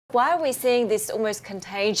Why are we seeing this almost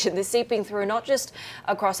contagion, this seeping through not just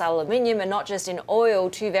across aluminium and not just in oil,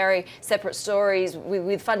 two very separate stories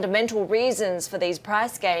with fundamental reasons for these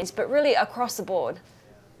price gains, but really across the board?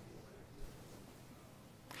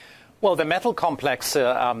 Well, the metal complex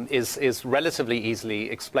is relatively easily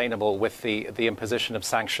explainable with the imposition of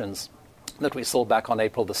sanctions that we saw back on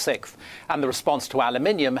April the 6th. And the response to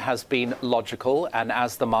aluminium has been logical. And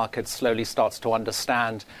as the market slowly starts to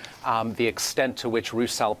understand the extent to which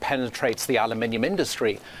Rusal penetrates the aluminium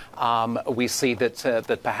industry, we see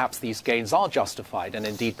that perhaps these gains are justified. And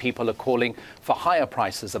indeed, people are calling for higher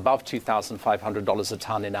prices above $2,500 a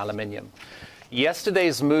ton in aluminium.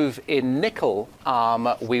 Yesterday's move in nickel,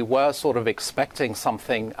 we were sort of expecting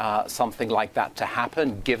something like that to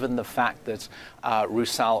happen, given the fact that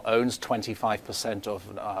Rusal owns 25%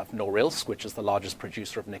 of Norilsk, which is the largest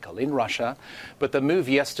producer of nickel in Russia. But the move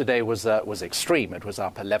yesterday was extreme. It was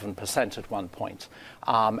up 11% at one point.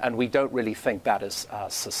 And we don't really think that is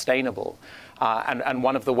sustainable. And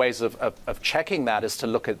one of the ways of checking that is to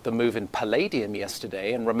look at the move in palladium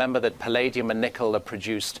yesterday. And remember that palladium and nickel are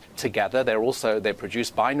produced together. They're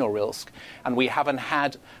produced by Norilsk. And we haven't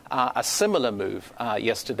had a similar move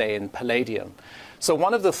yesterday in palladium. So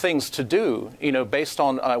one of the things to do, based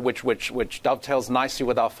on which dovetails nicely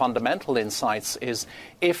with our fundamental insights, is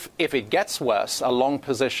if it gets worse, a long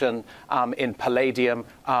position in palladium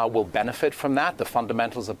will benefit from that. The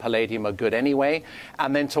fundamentals of palladium are good anyway.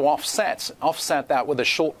 And then to offset that with a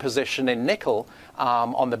short position in nickel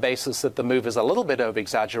on the basis that the move is a little bit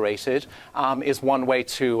over-exaggerated is one way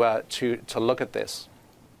to look at this.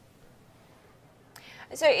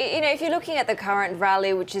 So, if you're looking at the current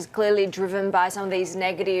rally, which is clearly driven by some of these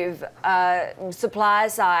negative supply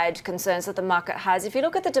side concerns that the market has, if you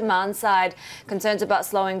look at the demand side, concerns about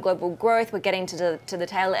slowing global growth, we're getting to the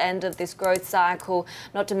tail end of this growth cycle,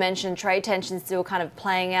 not to mention trade tensions still kind of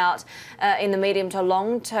playing out in the medium to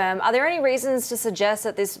long term. Are there any reasons to suggest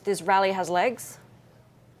that this rally has legs?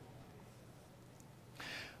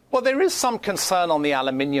 Well, there is some concern on the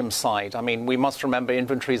aluminium side. I mean, we must remember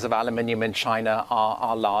inventories of aluminium in China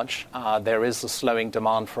are large. There is a slowing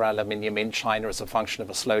demand for aluminium in China as a function of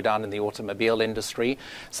a slowdown in the automobile industry.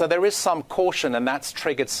 So there is some caution, and that's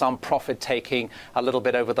triggered some profit taking a little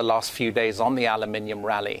bit over the last few days on the aluminium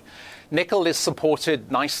rally. Nickel is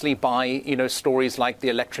supported nicely by, stories like the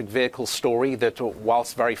electric vehicle story that,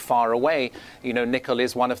 whilst very far away, nickel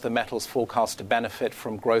is one of the metals forecast to benefit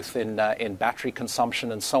from growth in battery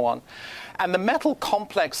consumption and so on. And the metal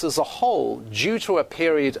complex as a whole, due to a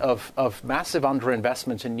period of massive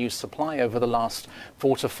underinvestment in new supply over the last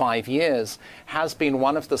 4 to 5 years, has been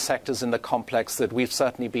one of the sectors in the complex that we've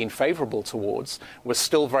certainly been favorable towards. We're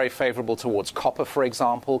still very favorable towards copper, for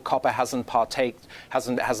example. Copper hasn't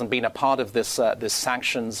been a part of this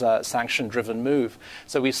sanction-driven move.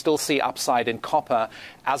 So we still see upside in copper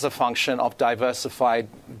as a function of diversified,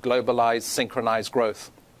 globalized, synchronized growth.